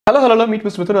Hello meet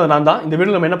Mr.Mithun நான் தான். இந்த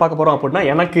வீடியோவில் நம்ம என்ன பார்க்க போகிறோம் அப்படின்னா,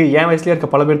 எனக்கு என் வயசுலேயே இருக்க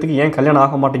பல பேருக்கு ஏன் கல்யாணம்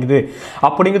ஆக மாட்டேங்குது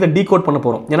அப்படிங்கிறத டீகோட் பண்ண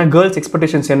போகிறோம். ஏன்னா கேர்ள்ஸ்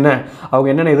எக்ஸ்பெக்டேஷன்ஸ் என்ன,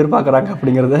 அவங்க என்னென்ன எதிர்பார்க்குறாங்க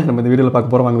அப்படிங்கிறத நம்ம இந்த வீடியோவில்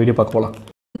பார்க்க போகிறோம். வாங்க வீடியோ பார்க்க போகலாம்.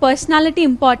 பர்சனாலிட்டி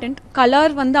இம்பார்ட்டன்ட்,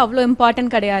 கலர் வந்து அவ்வளோ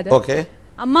இம்பார்ட்டன்ட் கிடையாது. ஓகே,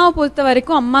 அம்மாவை பொறுத்த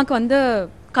வரைக்கும் அம்மாவுக்கு வந்து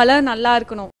கலர் நல்லா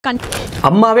இருக்கணும்.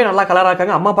 அம்மாவே நல்லா கலராக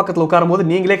இருக்காங்க, அம்மா பக்கத்தில் உட்காரும் போது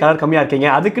நீங்களே கலர் கம்மியாக இருக்கீங்க,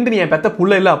 அதுக்குன்ட்டு நீ என் பெத்த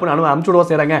புள்ள இல்லை அப்படின்னு அனுப்பிச்சு விடுவா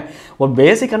செய்கிறாங்க. ஒரு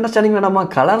பேசிக் அண்டர்ஸ்டாண்டிங் வேணாமா?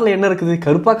 கலரில் என்ன இருக்குது,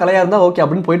 கருப்பாக கலையாக இருந்தால் ஓகே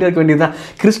அப்படின்னு போயிட்டு இருக்க வேண்டியது தான்.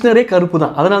 கிருஷ்ணரே கருப்பு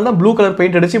தான், அதனால தான் ப்ளூ கலர்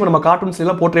பெயிண்ட் அடிச்சு இப்போ நம்ம கார்ட்டூன்ஸ்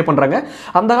எல்லாம் போர்ட்ரே பண்ணுறாங்க.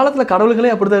 அந்த காலத்தில்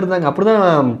கடவுள்களே அப்படி தான் இருந்தாங்க, அப்படி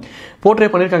தான் போர்ட்ரே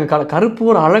பண்ணியிருக்காங்க.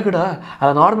 கருப்பு ஒரு அழகுடா,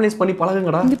 அதை நார்மலைஸ் பண்ணி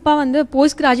பழகுங்கடா. கண்டிப்பாக வந்து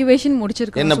போஸ்ட் கிராஜுவேஷன்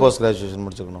முடிச்சிருக்கணும். என்ன போஸ்ட் கிராஜுவேஷன்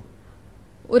முடிச்சிருக்கணும்?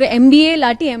 ஒரு MBA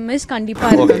இல்லாட்டி MS கண்டிப்பாக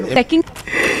இருக்கணும். டெக்கிங்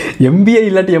MBA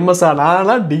இல்லாட்டி MS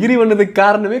நான்லாம் டிகிரி பண்ணதுக்கு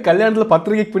காரணமே கல்யாணத்தில்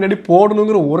பத்திரிகைக்கு பின்னாடி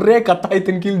போடணுங்கிற ஒரே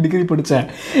கட்டாயத்தின் கீழ் டிகிரி படித்தேன்.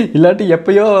 இல்லாட்டி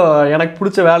எப்பயோ எனக்கு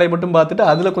பிடிச்ச வேலையை மட்டும் பார்த்துட்டு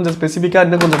அதில் கொஞ்சம் ஸ்பெசிஃபிக்காக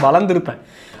இன்னும் கொஞ்சம் வளர்ந்துருப்பேன்.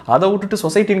 அதை விட்டுட்டு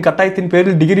சொசைட்டியின் கட்டாயத்தின்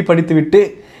பேரில் டிகிரி படித்து விட்டு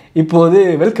இப்போது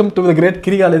வெல்கம் டு தி கிரேட்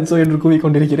கிரிகாலன்ஸோ என்று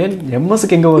கூறிக்கொண்டிருக்கிறேன்.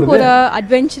 MSக்கு எங்கே வருது? ஒரு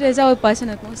அட்வென்ச்சரஸாக ஒரு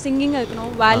பர்சன் இருக்கணும், சிங்கிங்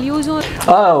இருக்கணும், வேல்யூஸும்.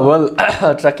 வெல்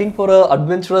ட்ரெக்கிங் போகிற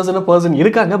அட்வென்ச்சரஸான பர்சன்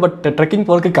இருக்காங்க, பட் ட்ரெக்கிங்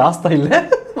போகிறதுக்கு காசு தான் இல்லை.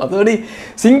 மற்றபடி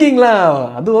சிங்கிங்லாம்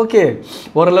அது ஓகே,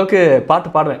 ஓரளவுக்கு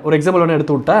பாட்டு பாடுவேன். ஒரு எக்ஸாம்பிள் வேணால்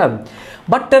எடுத்து விட்டேன்.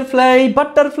 Butterfly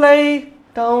butterfly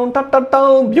down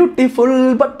down beautiful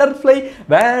butterfly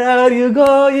where are you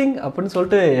going அப்படின்னு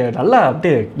சொல்லிட்டு நல்லா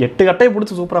அப்படியே 8 கட்டையை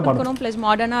பிடிச்சி சூப்பராக பாடணும். ப்ளஸ்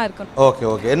மாடர்னாக இருக்கணும். Okay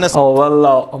okay. என்ன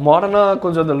மாடர்னாக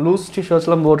கொஞ்சம் அந்த லூஸ்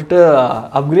டிஷர்ட்ஸ்லாம் போட்டுட்டு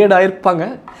அப்கிரேட் ஆகிருப்பாங்க,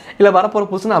 இல்லை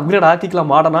வரப்போகிற புதுசுன்னு அப்கிரேட்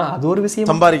ஆக்கிக்கலாம் மாடர்னாக. அது ஒரு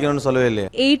விஷயம். சம்பாதிக்கணும்னு சொல்லவே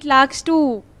இல்லையா? 8 lakhs to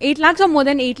 8 lakhs or more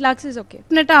than 8 lakhs is okay.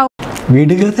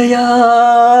 விடுகதையா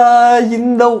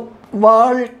இந்த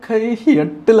வாழ்க்கை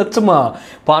 8 லட்சமா?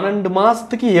 12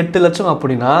 மாதத்துக்கு 8 லட்சம்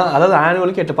அப்படின்னா, அதாவது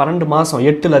ஆனுவலுக்கு 12 மாதம்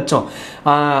 8 லட்சம்.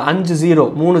 5 0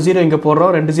 3 0 இங்கே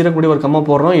போடுறோம், 2 0 கூடி ஒரு கம்மா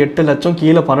போடுறோம். 8 லட்சம்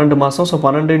கீழே 12 மாதம். ஸோ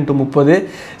 12 × 30.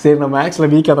 சரி, நான் மேக்ஸில்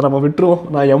வீக், அதை நம்ம விட்டுருவோம்.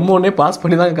 நான் M1 பாஸ்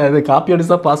பண்ணி தான் இது காப்பி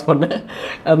அடிச்சு தான் பாஸ் பண்ணேன்.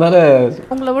 அதனால்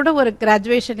உங்களை விட ஒரு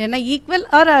கிராஜுவேஷன் என்ன ஈக்குவல்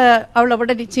ஆர் அவளை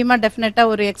விட நிச்சயமாக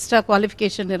டெஃபினட்டாக ஒரு எக்ஸ்ட்ரா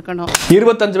குவாலிஃபிகேஷன் இருக்கணும்.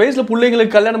 25 வயசில்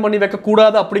பிள்ளைங்களுக்கு கல்யாணம் பண்ணி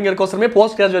வைக்கக்கூடாது அப்படிங்கிறக்கோசரமே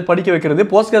போஸ்ட் கிராஜுவேட் படிக்க வைக்கிறது.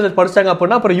 போஸ்ட் கிராஜுவேட் படிச்சாங்க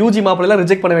அப்படின்னா அப்புறம் UG மாப்பிள்ளைலாம்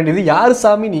ரிஜெக்ட் பண்ண வேண்டியது. யார்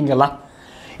சாமி நீங்களாம்?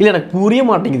 இல்லை, எனக்கு புரிய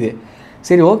மாட்டேங்குது.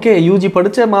 சரி ஓகே, UG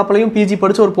படித்த மாப்பிள்ளையும் PG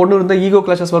படித்த ஒரு பொண்ணு இருந்தால் ஈகோ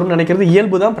கிளாஷஸ் வரும்னு நினைக்கிறது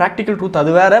இயல்பு தான், ப்ராக்டிக்கல் ட்ரூத்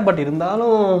அது வேற. பட்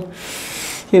இருந்தாலும்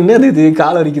என்னது இது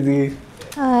காலம் அரிக்குது.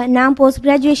 நான் போஸ்ட்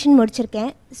கிராஜுவேஷன்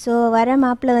முடிச்சிருக்கேன். ஸோ வர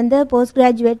மாப்பிள்ளை வந்து போஸ்ட்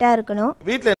கிராஜுவேட்டாக இருக்கணும்.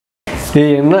 வீட்டில்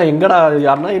என்ன எங்கடா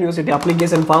அண்ணா யூனிவர்சிட்டி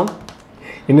அப்ளிகேஷன் ஃபார்ம்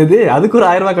என்னது, அதுக்கு ஒரு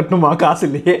 1000 ரூபா கட்டணுமா? காசு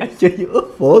இல்லையே. ஐயோ,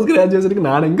 போஸ்ட் கிராஜுவேஷனுக்கு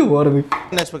நான் எங்கே போகிறது?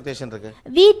 என்ன எக்ஸ்பெக்டேஷன் இருக்கு?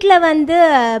 வீட்டில் வந்து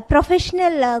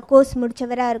ப்ரொஃபஷனல் கோர்ஸ்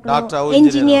முடிச்சவராக இருக்கணும்,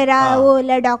 இன்ஜினியராகவோ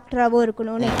இல்லை டாக்டராகவோ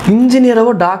இருக்கணும்னு.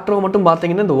 இன்ஜினியராகவோ டாக்டரோ மட்டும்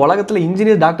பார்த்தீங்கன்னா, இந்த உலகத்தில்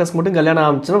இன்ஜினியர் டாக்டர்ஸ் மட்டும் கல்யாணம்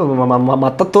ஆரம்பிச்சுன்னா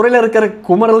மற்ற துறையில் இருக்கிற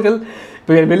குமரல்கள்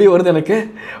இப்போ வெளியே வருது எனக்கு.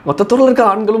 மற்ற துறையில் இருக்கிற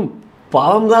ஆண்களும்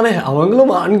பாவம் தானே,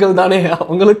 அவங்களும் ஆண்கள் தானே,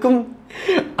 அவங்களுக்கும்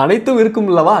அனைத்தும் இருக்கும்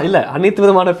அல்லவா? இல்லை, அனைத்து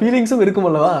விதமான ஃபீலிங்ஸும் இருக்கும்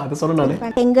அல்லவா? அதை சொன்னேன்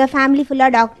நான். எங்கள் ஃபேமிலி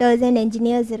ஃபுல்லாக டாக்டர்ஸ் அண்ட்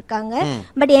இன்ஜினியர்ஸ் இருக்காங்க.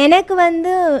 பட் எனக்கு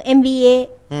வந்து MBA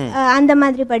அந்த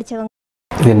மாதிரி படித்தவங்க.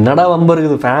 என்னடா வம்பு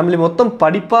இருக்குது? ஃபேமிலி மொத்தம்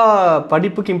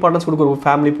படிப்புக்கு இம்பார்ட்டன்ஸ் கொடுக்குற ஒரு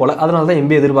ஃபேமிலி போல், அதனால தான்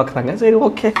MBA எதிர்பார்க்குறாங்க. சரி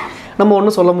ஓகே, நம்ம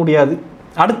ஒன்றும் சொல்ல முடியாது.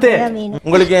 அடுத்து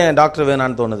உங்களுக்கு ஏன் டாக்டர்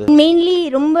வேணான்னு தோணுது? மெயின்லி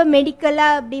ரொம்ப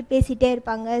மெடிக்கலாக அப்படி பேசிகிட்டே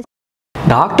இருப்பாங்க.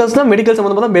 டாக்டர்ஸ் தான் மெடிக்கல்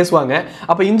சம்மந்தமாக தான் பேசுவாங்க.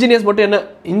 அப்போ இன்ஜினியர்ஸ் மட்டும் என்ன?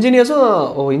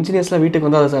 இன்ஜினியர்ஸ்லாம் வீட்டுக்கு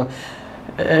வந்து அதை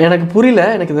எனக்கு புரியல,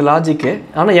 எனக்கு இது லாஜிக்கு.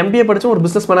 ஆனால் MBA படித்தா ஒரு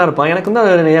பிஸ்னஸ் மேனாக இருப்பான். எனக்கு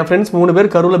வந்து என் ஃப்ரெண்ட்ஸ் 3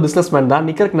 பேர் கருவில் பிஸ்னஸ் மேன் தான்,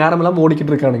 நிற்கிறதுக்கு நேரம் இல்லாமல்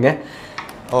ஓடிக்கிட்டு இருக்கானுங்க.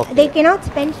 They cannot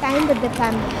spend time with the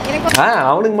family.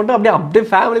 அவனுக்கு மட்டும் அப்படியே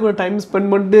ஃபேமிலி கூட டைம்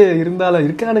ஸ்பெண்ட் பண்ணிட்டு இருந்தாலும்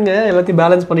இருக்கானுங்க. எல்லாத்தையும்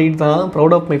பேலன்ஸ் பண்ணிக்கிட்டு தான்.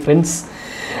 Proud of my friends.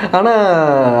 ஆனால்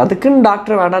அதுக்குன்னு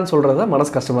டாக்டர் வேண்டான்னு சொல்கிறது தான்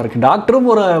மனசு கஷ்டமாக இருக்குது. டாக்டரும்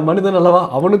ஒரு மனிதன் அல்லவா,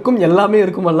 அவனுக்கும் எல்லாமே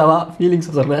இருக்கும் அல்லவா? ஃபீலிங்ஸ்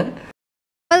சொன்னேன்.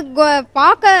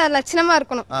 பார்க்க லட்சணமாக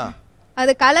இருக்கணும்.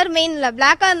 அது கலர் மெயின் இல்லை.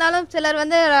 பிளாக்காக இருந்தாலும் சிலர்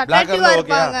வந்து அட்ராக்டிவாக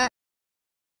இருப்பாங்க.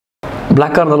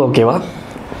 பிளாக்காக இருந்தாலும் ஓகேவா?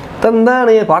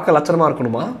 தந்தானே பார்க்க லட்சணமாக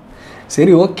இருக்கணுமா?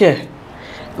 சரி ஓகே,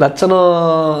 லட்சணம்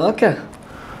ஓகே,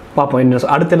 பார்ப்போம். என்ன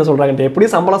அடுத்து என்ன சொல்கிறாங்கன்ட்டு.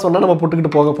 எப்படி சம்பளம் சொன்னால் நம்ம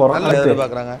புட்டுக்கிட்டு போக போகிறோம்.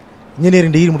 பார்க்குறாங்க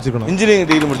இன்ஜினியரிங் டிகிரி முடிச்சிருக்கணும்.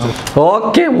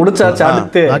 ஓகே, முடிச்சாச்சு.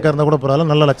 அடுத்து பிளாக்கா இருந்தா கூட பரவாயில்ல,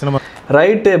 நல்ல லட்சணமா.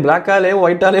 ரைட்டு, பிளாக்காலேயும்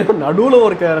ஒயிட்டாலேயும் நடுவில்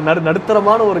ஒரு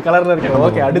நடுத்தரமான ஒரு கலர்ல இருக்கு.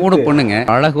 ஓகே, அடுத்து பொண்ணுங்க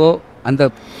அழகோ அந்த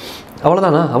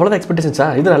அவ்வளோதானா? அவ்வளோதான் எக்ஸ்பெக்டேஷன்ஸா?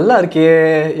 இது நல்லா இருக்கே.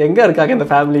 எங்கே இருக்காங்க இந்த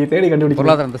ஃபேமிலி? தேடி கண்டுபிடிக்க.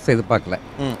 பொருளாதாரம் பெருசாக எதிர்பார்க்கல.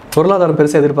 பொருளாதாரம்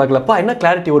பெருசாக எதிர்பார்க்கலப்பா. என்ன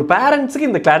கிளாரிட்டி? ஒரு பேரண்ட்ஸுக்கு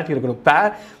இந்த கிளாரிட்டி இருக்கணும்.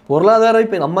 பொருளாதாரம்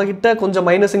இப்போ நம்ம கிட்ட கொஞ்சம்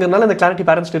மைனஸுங்கிறதுனால இந்த கிளாரிட்டி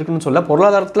பேரண்ட்ஸ்ட்டு இருக்குன்னு சொல்ல.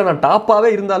 பொருளாதாரத்தில் நான்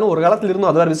டாப்பாகவே இருந்தாலும், ஒரு காலத்தில்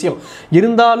இருந்தோம், அது வேறு விஷயம்.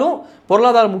 இருந்தாலும்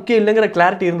பொருளாதாரம் முக்கியம் இல்லைங்கிற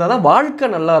கிளாரிட்டி இருந்தால் தான் வாழ்க்கை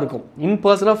நல்லா இருக்கும்.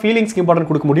 இன்பர்சனாக ஃபீலிங்ஸ்க்கு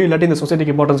இம்பார்ட்டன்ஸ் கொடுக்க முடியும். இல்லாட்டி இந்த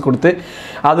சொசைட்டிக்கு இம்பார்ட்டன்ஸ் கொடுத்து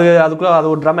அதுக்குள்ளே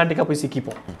அது ஒரு ட்ராமேட்டிக்காக போய்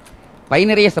சிக்கிப்போம். பை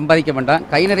நிறைய சம்பாதிக்க வேண்டாம்,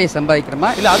 கை நிறைய சம்பாதிக்கிறோமா?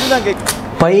 இல்ல அதுதான்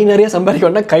பை நிறைய சம்பாதிக்க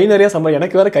வேண்டாம், கை நிறைய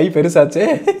எனக்கு வேற கை பெருசாச்சே.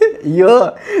 ஐயோ,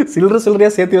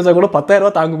 சில்லறையா சேர்த்து வச்சா கூட 10,000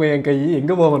 ரூபாய் தாங்குமே என் கை.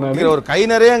 எங்க போவேன் நான்? ஒரு கை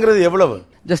நிறையங்கிறது எவ்வளவு?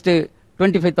 Just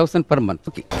 25,000 per month.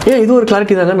 ஓகே, இது ஒரு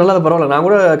கிளாரிட்டி தாங்க, நல்லா பரவாயில்ல. நான்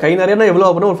கூட கை நிறையனா எவ்வளோ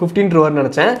அப்படின்னா ஒரு 15 ரூபான்னு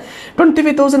நினச்சேன்.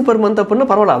 25,000 per month அப்படின்னா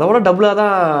பரவாயில்ல, அதோட டபுளாக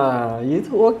தான் இது.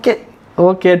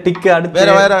 ஓகே டிக்கு.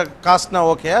 அடுத்து வேற காஸ்ட்னா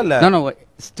ஓகே இல்ல? No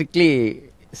strictly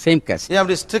same cost. ஏன்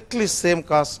அப்படி ஸ்ட்ரிக்ட்லி சேம்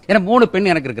காஸ்ட்? ஏன்னா 3 பெண்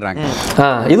எனக்கு இருக்கிறாங்க.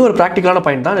 இது ஒரு ப்ராக்டிக்கலான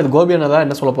பாயிண்ட் தான். இது கோபியனா தான்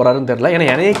என்ன சொல்ல போறாருன்னு தெரியல. ஏன்னா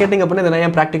என்னைய கேட்டிங்க அப்படின்னா இதை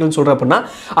ஏன் ப்ராக்டிக்கல்னு சொல்கிறேன் அப்படின்னா,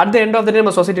 at the end of the டே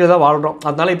நம்ம சொசைட்டியில் தான் வாழ்கிறோம்.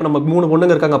 அதனால இப்போ நமக்கு 3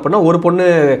 பொண்ணுங்க இருக்காங்க அப்படின்னா, ஒரு பொண்ணு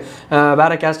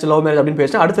வேற கேஸ்ட் லவ் மேரேஜ் அப்படின்னு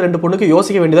பேசினா அடுத்த 2 பொண்ணுக்கு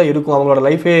யோசிக்க வேண்டியதாக இருக்கும். அவங்களோட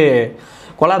லைஃபே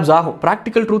கொலாப்ஸ் ஆகும்.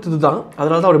 ப்ராக்டிக்கல் ட்ரூத் இதுதான்.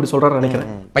 அதனால தான் அவர் இப்படி சொல்கிறான்னு நினைக்கிறேன்.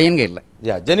 பையன்க இல்லை.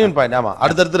 Genuine point. ஆமா,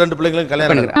 அடுத்தடுத்து 2 பிள்ளைங்களுக்கு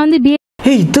கல்யாணம். நான் வந்து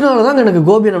இதனால தாங்க எனக்கு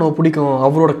கோபிநாத் பிடிக்கும்.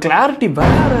 அவரோட கிளாரிட்டி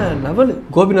வேற லெவல்.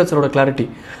 கோபிநாத் சாரோட கிளாரிட்டி.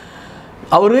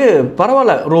 அவர்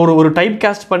பரவாயில்ல, ஒரு டைப்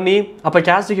காஸ்ட் பண்ணி அப்போ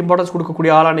கேஸ்ட்டுக்கு இம்பார்ட்டன்ஸ்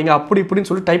கொடுக்கக்கூடிய ஆளா நீங்கள் அப்படி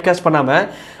இப்படின்னு சொல்லி டைப் காஸ்ட் பண்ணாமல்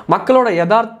மக்களோட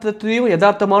யதார்த்தத்தையும்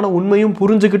யதார்த்தமான உண்மையும்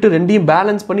புரிஞ்சுக்கிட்டு ரெண்டையும்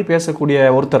பேலன்ஸ் பண்ணி பேசக்கூடிய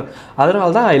ஒருத்தர்.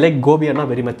 அதனால தான் I like Gopi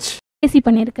Anna very much. BSc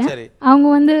பண்ணியிருக்கேன். அவங்க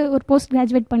வந்து ஒரு போஸ்ட்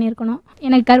கிராஜுவேட் பண்ணியிருக்கணும்.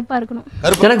 எனக்கு கருப்பாக இருக்கணும்.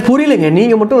 எனக்கு புரியலைங்க,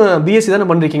 நீங்கள் மட்டும் பிஎஸ்சி தானே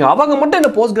பண்ணிருக்கீங்க, அவங்க மட்டும் என்ன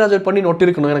போஸ்ட் கிராஜுவேட் பண்ணி நோட்டி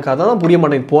இருக்கணும். எனக்கு அதான் புரிய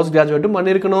மாட்டேங்குது. போஸ்ட் கிராஜுவேட்டும்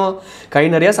பண்ணியிருக்கணும், கை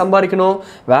நிறையா சம்பாதிக்கணும்,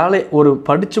 ஒரு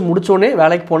படித்து முடித்தோடனே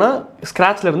வேலைக்கு போனால்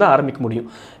ஸ்க்ராட்சில் இருந்து ஆரம்பிக்க முடியும்.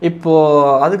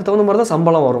 இப்போது அதுக்கு தகுந்த மாதிரி தான்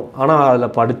சம்பளம் வரும். ஆனால்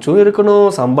அதில் படிச்சும் இருக்கணும்,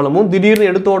 சம்பளமும் திடீர்னு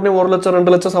எடுத்த உடனே 1 லட்சம்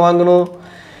 2 லட்சம் வாங்கணும்.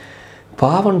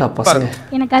 பாவண்டா பசங்க.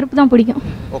 எனக்கு கருப்பு தான் பிடிக்கும்.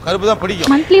 கருப்பு தான்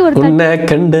பிடிக்கும். மந்த்லி ஒரு உன்னை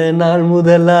கண்ட நாள்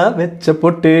முதலா வெச்ச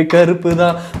பொட்டு கருப்பு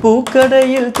தான்,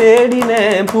 பூக்கடையில்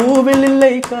தேடினேன் பூவில்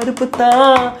இல்லை கருப்பு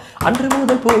தான், அன்று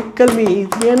முதல் பூக்கள்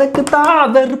மீது எனக்கு தான்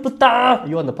வெறுப்பு தான்.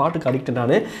 ஐயோ, அந்த பாட்டுக்கு அடிக்ட்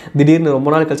நான். திடீர்னு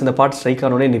ரொம்ப நாள் கழிச்சு அந்த பாட்டு ஸ்ட்ரைக்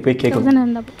ஆனோடனே நீ போய் கேட்கணும்.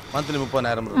 மந்த்லி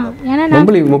 30,000.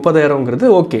 மந்த்லி 30,000ங்கிறது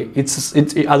ஓகே, இட்ஸ்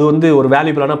அது வந்து ஒரு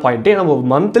வேல்யூபிளான பாயிண்ட். நம்ம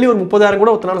மந்த்லி ஒரு 30,000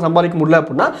 கூட ஒருத்தனால சம்பாதிக்க முடியல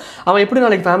அப்படின்னா அவன் எப்படி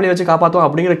நாளைக்கு ஃபேமிலியை வச்சு காப்பாற்றுவான்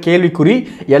அப்படிங்கிற கேள்விக்குறி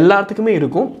எல்லாத்துக்குமே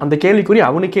இருக்கும். அந்த கேள்விக்குறி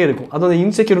அவனுக்கே இருக்கும். அது அந்த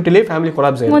இன்செக்யூரிட்டிலே ஃபேமிலி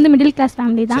கொலாப்ஸ் ஆகும். வந்து மிடில் கிளாஸ்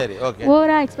ஃபேமிலி தான்.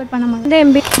 ஓவரா எக்ஸ்பெக்ட் பண்ண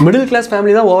மாட்டோம். மிடில் கிளாஸ்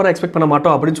ஃபேமிலி தான் ஓவரா எக்ஸ்பெக்ட் பண்ண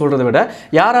மாட்டோம் அப்படின்னு சொல்றதை விட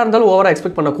யாரா இருந்தாலும் ஓவரா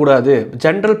எக்ஸ்பெக்ட் பண்ணக்கூடாது.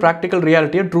 ஜெனரல் பிராக்டிகல்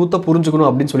ரியாலிட்டியை ட்ரூத்தை புரிஞ்சுக்கணும்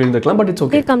அப்படின்னு சொல்லியிருக்கலாம். But it's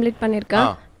okay. கம்ப்ளீட் பண்ணியிருக்கேன்.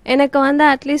 எனக்கு வந்து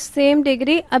அட்லீஸ்ட் சேம்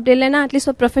டிகிரி அப்படி இல்லைன்னா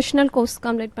அட்லீஸ்ட் ஒரு ப்ரொஃபஷனல் கோர்ஸ்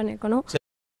கம்ப்ளீட் பண்ணியிருக்கணும்.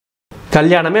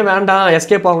 கல்யாணமே வேண்டாம்,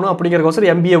 எஸ்கேப் ஆகணும்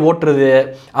அப்படிங்கிறக்கோசரம் எம்பிஏ ஓட்டுறது.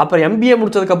 அப்புறம் எம்பிஏ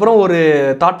முடிச்சதுக்கப்புறம் ஒரு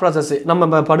தாட் ப்ராசஸ்,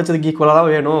 நம்ம படித்ததுக்கு ஈக்குவலாக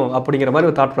தான் வேணும் அப்படிங்கிற மாதிரி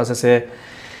ஒரு தாட் ப்ராசஸ்ஸு.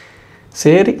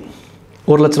 சரி,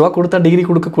 1 லட்ச ரூபா கொடுத்தா டிகிரி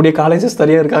கொடுக்கக்கூடிய காலேஜஸ்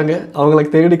நிறைய இருக்காங்க.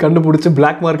 அவங்களுக்கு தேடி கண்டுபிடிச்சி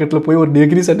பிளாக் மார்க்கெட்டில் போய் ஒரு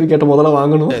டிகிரி சர்டிஃபிகேட்டை முதல்ல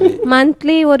வாங்கணும்.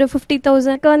 மந்த்லி ஒரு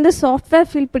 50,000 வந்து சாஃப்ட்வேர்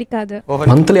ஃபீல் பிடிக்காது.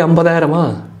 மந்த்லி 50,000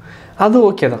 அது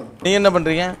ஓகே தான். நீங்க என்ன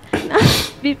பண்றீங்க?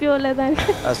 பிபிஓல தான்.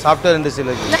 சாஃப்ட்வேர்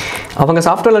இண்டஸ்ட்ரியில அவங்க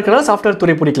சாஃப்ட்வேர் இருக்கிறனால சாஃப்ட்வேர்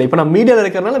துறை பிடிக்கல. இப்போ நான் மீடியாவில்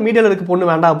இருக்கிறனால மீடியாவில் இருக்க பொண்ணு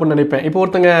வேண்டாம் அப்படின்னு நினைப்பேன். இப்போ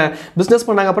ஒருத்தங்க பிஸ்னஸ்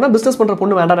பண்ணாங்க அப்படின்னா பிஸ்னஸ் பண்ணுற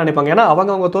பொண்ணு வேண்டாம்னு நினைப்பாங்க. ஏன்னா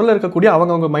அவங்க தொழில் இருக்கக்கூடிய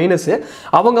அவங்க மைனஸ்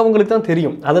அவங்களுக்கு தான்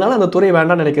தெரியும். அதனால அந்த துறை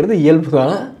வேண்டாம்னு நினைக்கிறது இயல்பு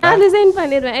தான். நான் ரிசைன்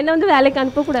பண்ணிடுவேன். என்ன வந்து வேலைக்கு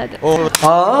அனுப்பக்கூடாது.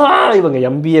 இவங்க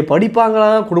எம்பிஏ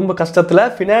படிப்பாங்களாம், குடும்ப கஷ்டத்தில்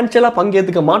ஃபினான்ஷியலாக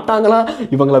பங்கேற்றுக்க மாட்டாங்களாம்,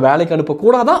 இவங்களை வேலைக்கு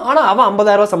அனுப்பக்கூடாதான். ஆனால் அவன்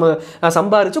 50,000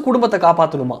 சம்பாரிச்சு குடும்பத்தை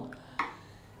காப்பாற்றணுமா?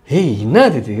 ஏய், என்ன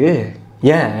இது?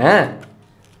 ஏன்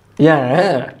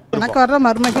எனக்கு வர்ற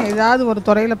மருமகன் ஏதாவது ஒரு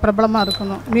துறையில பிரபலமா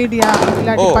இருக்கணும். மீடியா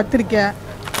இல்லாட்டி பத்திரிக்கை.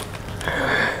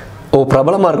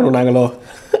 பிரபலமா இருக்கணும் நாங்களோ?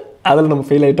 அதில் நம்ம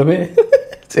ஃபெயில் ஆயிட்டோமே.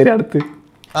 சரி, அடுத்து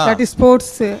இல்லாட்டி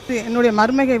ஸ்போர்ட்ஸ். என்னுடைய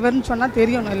மருமகன் இவர்னு சொன்னா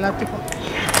தெரியணும் எல்லாத்துக்கும்.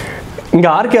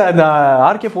 இங்கே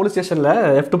ஆர்கே போலீஸ் ஸ்டேஷனில்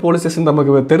F2 போலீஸ் ஸ்டேஷன்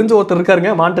நமக்கு தெரிஞ்ச ஒருத்தர்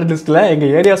இருக்காருங்க. வாண்டட் லிஸ்ட்டில்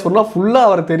எங்கள் ஏரியா சொன்னால் ஃபுல்லாக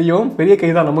அவர் தெரியும். பெரிய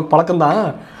கை தான், நமக்கு பழக்கம் தான்.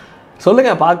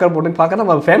 சொல்லுங்க, பார்க்குற பொண்ணு பார்க்க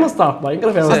நம்ம ஃபேமஸ் தான், பயங்கர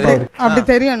ஃபேமஸ் தான். அப்படி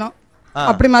தெரியணும்.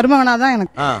 அப்படி மருமகனா தான்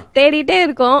எனக்கு. தேடிட்டே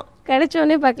இருக்கோம், கிடைச்ச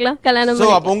உடனே பார்க்கலாம் கல்யாணம். சோ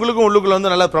அப்ப உங்களுக்கும் உள்ளுக்குள்ள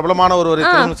வந்து நல்ல பிரபலமான ஒரு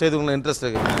திருமணம் செய்துக்கணும் இன்ட்ரெஸ்ட்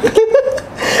இருக்கு.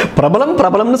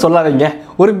 பிரபலம்னு சொல்லாதீங்க,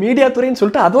 ஒரு மீடியா துறைன்னு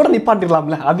சொல்லிட்டு அதோட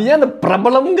நிப்பாட்டிடலாம்ல. அது ஏன் அந்த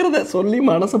பிரபலம்ங்கிறத சொல்லி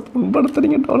மனசை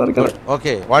புண்படுத்துறீங்க தோழர்கள்?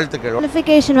 ஓகே, வாழ்த்துக்கள்.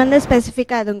 குவாலிஃபிகேஷன் வந்து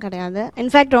ஸ்பெசிஃபிக்காக எதுவும் கிடையாது.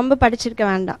 இன்ஃபேக்ட் ரொம்ப படிச்சிருக்க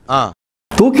வேண்டாம்.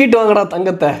 தூக்கிட்டு வாங்கடா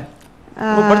தங்கத்தை.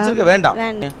 படிச்சிருக்க வேண்டாம்.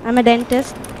 I'm a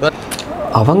dentist.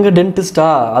 அவங்க டென்டிஸ்டா,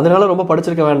 அதனால ரொம்ப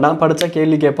படிச்சிருக்க வேண்டாம். படித்தா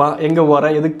கேள்வி கேட்பான், எங்கே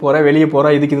போகிறேன், எதுக்கு போகிறேன், வெளியே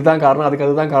போகிறேன், இதுக்கு இதுதான் காரணம், அதுக்கு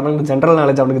அதுதான் காரணம். ஜென்ரல்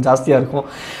நாலேஜ் அவனுக்கு ஜாஸ்தியாக இருக்கும்.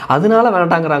 அதனால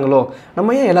வேண்டாங்கிறாங்களோ?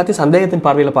 நம்ம ஏன் எல்லாத்தையும் சந்தேகத்தின்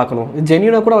பார்வையில் பார்க்கணும்?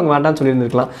 ஜென்யூனாக கூட அவங்க வேண்டாம்னு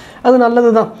சொல்லியிருந்துருக்கலாம். அது நல்லது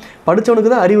தான்.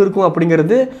 படித்தவனுக்கு தான் அறிவு இருக்கும்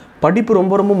அப்படிங்கிறது, படிப்பு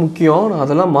ரொம்ப ரொம்ப முக்கியம்,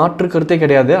 அதெல்லாம் மாற்று கருத்தே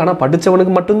கிடையாது. ஆனால்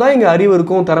படித்தவனுக்கு மட்டும்தான் இங்கே அறிவு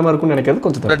இருக்கும், திறமை இருக்கும்னு நினைக்கிறது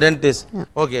கொஞ்சம் டென்டிஸ்ட்.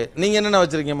 ஓகே, நீங்கள் என்னென்ன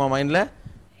வச்சுருக்கீங்கம்மா மைண்டில்?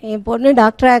 என் பொண்ணு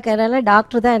டாக்டராக இருக்கிறனால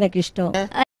டாக்டர் தான் எனக்கு இஷ்டம்.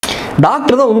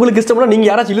 டாக்டர் தான் உங்களுக்கு இஷ்டம்னா நீங்கள்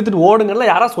யாராச்சும் இழுத்துட்டு ஓடுங்கல்ல,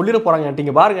 யாராவது சொல்லிட போகிறாங்க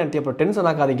ஆண்டிங்க பாருங்க ஆண்டி, அப்புறம் டென்ஷன்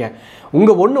ஆகாதீங்க.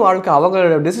 உங்கள் ஒன்று வாழ்க்கை, அவங்க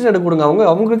டெசிஷன் எடுக்க கொடுங்க.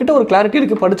 அவங்கக்கிட்ட ஒரு கிளாரிட்டி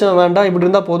இருக்குது, படித்தவன் வேண்டாம், இப்படி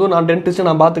இருந்தால் போதும், நான் டென்டிஸ்ட்டு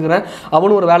நான் பார்த்துக்கிறேன்,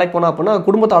 அவனும் ஒரு வேலைக்கு போனா அப்படின்னா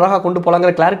குடும்பத்தை அழகாக கொண்டு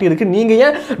போகலாங்கிற கிளாரிட்டி இருக்குது. நீங்கள்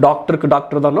ஏன் டாக்டருக்கு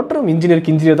டாக்டர் தான் நொட்டணும்,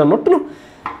 இன்ஜினியருக்கு இன்ஜினியர் தான் நொட்டணும்?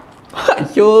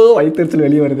 ஐயோ வயிற்றுச்சல்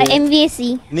வெளியே வருது. MVSC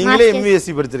நீங்களே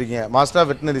MVSC படிச்சிருக்கீங்க, மாஸ்டர் ஆஃப்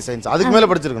வெட்டினரி சயின்ஸ். அதுக்கு மேலே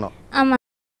படிச்சிருக்கணும். ஆமா,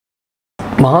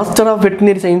 மாஸ்டர் ஆஃப்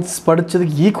வெட்டினரி சயின்ஸ்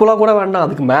படித்ததுக்கு ஈக்குவலாக கூட வேண்டாம்,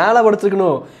 அதுக்கு மேலே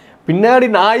படிச்சிருக்கணும். பின்னாடி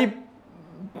நாய்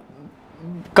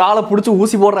காலை பிடிச்சி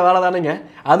ஊசி போடுற வேலை தானேங்க,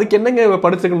 அதுக்கு என்னங்க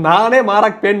படிச்சிருக்கணும்? நானே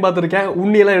மாராக் பெயின் பார்த்துருக்கேன்,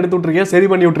 உண்ணியெல்லாம் எடுத்து விட்ருக்கேன், சரி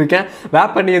பண்ணி விட்ருக்கேன்,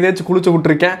 வேப்பண்ணி எதாச்சும் குளிச்சு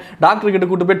விட்ருக்கேன், டாக்டர் கிட்ட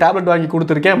கூட்டு போய் டேப்லெட் வாங்கி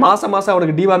கொடுத்துருக்கேன், மாதம்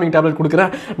அவனுக்கு டிவார்மிங் டேப்லெட்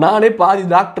கொடுக்குறேன், நானே பாதி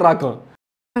டாக்டர் ஆக்கும்.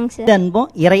 அன்பும்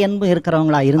இறையன்பும்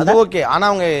இருக்கிறவங்களா இருந்தா ஓகே. ஆனா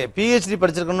அவங்க PhD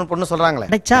படிச்சிருக்கணும்னு பொண்ணு சொல்றாங்களே,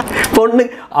 பொண்ணு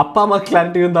அப்பா அம்மா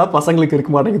கிளாரிட்டி இருந்தா பசங்களுக்கு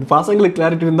இருக்க மாட்டேங்குது, பசங்களுக்கு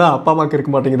கிளாரிட்டி இருந்தா அப்பா அம்மாவுக்கு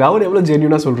இருக்க மாட்டேங்குது. அவர் எவ்வளவு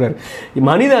ஜென்யூனா சொல்றாரு,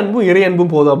 மனித அன்பும் இறை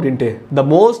அன்பும் போதும் அப்படின்ட்டு. த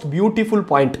மோஸ்ட் பியூட்டிஃபுல்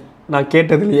பாயிண்ட் நான்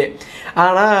கேட்டதுலையே.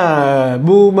 ஆனால்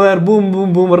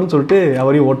பூமர்னு சொல்லிட்டு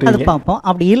அவரையும் ஓட்டு பார்ப்போம்.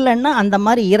 அப்படி இல்லைன்னா அந்த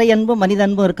மாதிரி இறையன்பும் மனித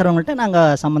அன்பும் இருக்கிறவங்கள்ட்ட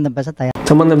நாங்கள் சம்மந்தம்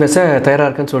பேச தயாராக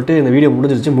இருக்கேன்னு சொல்லிட்டு இந்த வீடியோ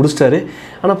முடிச்சிட்டாரு.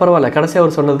 ஆனால் பரவாயில்ல, கடைசியாக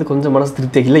அவர் சொன்னது கொஞ்சம் மனசு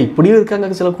திருப்தி இல்லை. இப்படியும்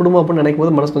இருக்காங்க சில குடும்பம் அப்படின்னு நினைக்கும்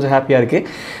போது மனசு கொஞ்சம் ஹாப்பியாக இருக்குது.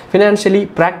 ஃபினான்ஷியலி,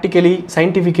 ப்ராக்டிக்கலி,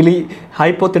 சயின்டிஃபிக்கலி,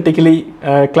 ஹைப்போத்தட்டிக்கலி,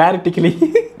 கிளாரிட்டிக்கலி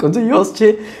கொஞ்சம் யோசித்து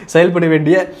செயல்பட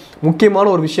வேண்டிய முக்கியமான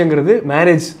ஒரு விஷயங்கிறது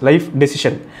மேரேஜ் லைஃப்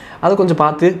டெசிஷன். அதை கொஞ்சம்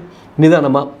பார்த்து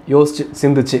நிதானமாக யோசிச்சு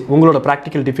சிந்திச்சு உங்களோட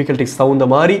ப்ராக்டிக்கல் டிஃபிகல்ட்டிஸ் தகுந்த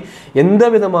மாதிரி எந்த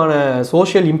விதமான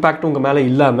சோஷியல் இம்பேக்டும் உங்கள் மேலே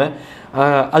இல்லாமல்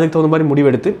அதுக்கு தகுந்த மாதிரி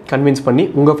முடிவெடுத்து கன்வின்ஸ் பண்ணி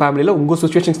உங்கள் ஃபேமிலியில் உங்கள்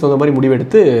சுச்சுவேஷன்ஸ் தகுந்த மாதிரி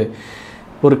முடிவெடுத்து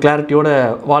ஒரு கிளாரிட்டியோட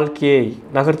வாழ்க்கையை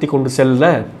நகர்த்தி கொண்டு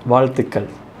செல்ல வாழ்த்துக்கள்.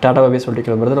 டாடாவே சொல்லிட்டு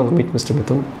கிளம்புறது நம்ம மீட் மிஸ்டர்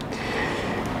மிதுன்.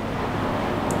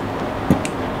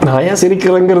 நான் ஏன்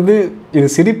சிரிக்கிறேங்கிறது இது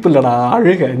சிரிப்பு இல்லைடா,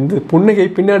 அழுக. இந்த புன்னகை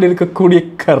பின்னாடி இருக்கக்கூடிய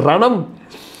கரணம்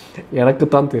எனக்கு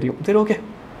தான் தெரியும். சரி, ஓகே,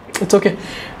 இட்ஸ் ஓகே.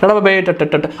 நடப்பை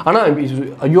ஆனால்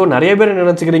ஐயோ நிறைய பேர்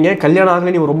நினச்சிக்கிறீங்க கல்யாணம்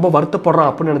ஆகலை நீ ரொம்ப வருத்தப்படுறான்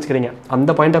அப்படின்னு நினச்சிக்கிறீங்க.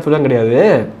 அந்த பாயிண்ட் ஆஃப் வியூலாம் கிடையாது.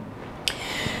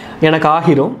 எனக்கு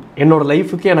ஆகிரும், என்னோடய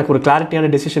லைஃபுக்கு எனக்கு ஒரு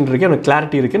கிளாரிட்டியான டெசிஷன் இருக்குது, எனக்கு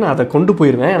கிளாரிட்டி இருக்குது, நான் அதை கொண்டு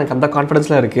போயிடுவேன், எனக்கு அந்த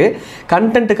கான்ஃபிடன்ஸ்லாம் இருக்குது.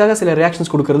 கண்டென்ட்டுக்காக சில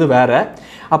ரியாக்ஷன்ஸ் கொடுக்கறது வேறு.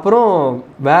 அப்புறம்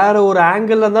வேறு ஒரு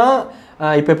ஆங்கிளில் தான்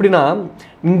இப்போ எப்படின்னா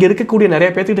இங்கே இருக்கக்கூடிய நிறைய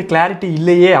பேர்த்துக்கிட்ட கிளாரிட்டி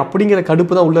இல்லையே அப்படிங்கிற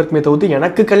கடுப்பு தான் உள்ளே இருக்குமே தவிர்த்து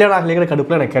எனக்கு கல்யாணம் ஆகலைங்கிற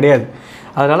கடுப்புலாம் எனக்கு கிடையாது.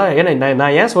 அதனால் ஏன்னா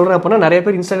நான் ஏன் சொல்கிறேன் அப்படின்னா நிறைய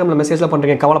பேர் இன்ஸ்டாகிராமில் மெசேஜ்லாம்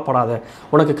பண்ணுறீங்க, கவலைப்படாத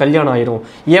உனக்கு கல்யாணம் ஆயிரும்,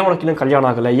 ஏன் உனக்கு இன்னும் கல்யாணம்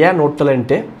ஆகலை, ஏன்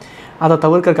நோட்டலன்ட்டு. அதை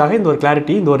தவிர்க்கிறதுக்காக இந்த ஒரு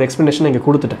கிளாரிட்டி, இந்த ஒரு எக்ஸ்ப்ளனேஷன் இங்கே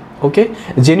கொடுத்துட்டேன். ஓகே,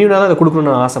 ஜென்யூனாக அதை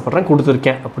கொடுக்கணும்னு நான் ஆசைப்பட்றேன்,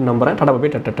 கொடுத்துருக்கேன் அப்படின்னு நம்புகிறேன். டாடா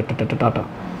போய் டாட்டா.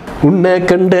 உன்னை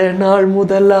கண்ட நாள்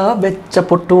முதலா வெச்ச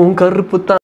பொட்டும் கருப்பு தான்.